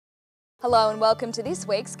Hello and welcome to this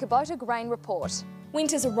week's Kubota Grain Report.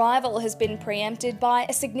 Winter's arrival has been preempted by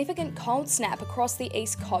a significant cold snap across the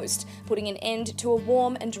east coast, putting an end to a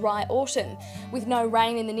warm and dry autumn. With no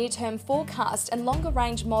rain in the near-term forecast and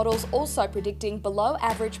longer-range models also predicting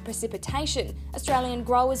below-average precipitation, Australian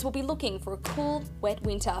growers will be looking for a cool, wet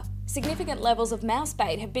winter. Significant levels of mouse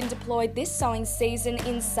bait have been deployed this sowing season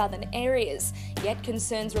in southern areas, yet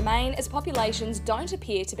concerns remain as populations don't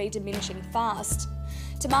appear to be diminishing fast.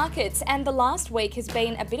 To markets, and the last week has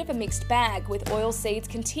been a bit of a mixed bag, with oilseeds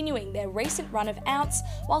continuing their recent run of outs,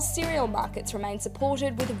 while cereal markets remain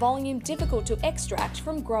supported with volume difficult to extract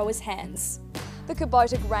from growers' hands. The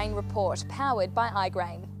Kubota Grain Report, powered by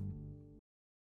igrain.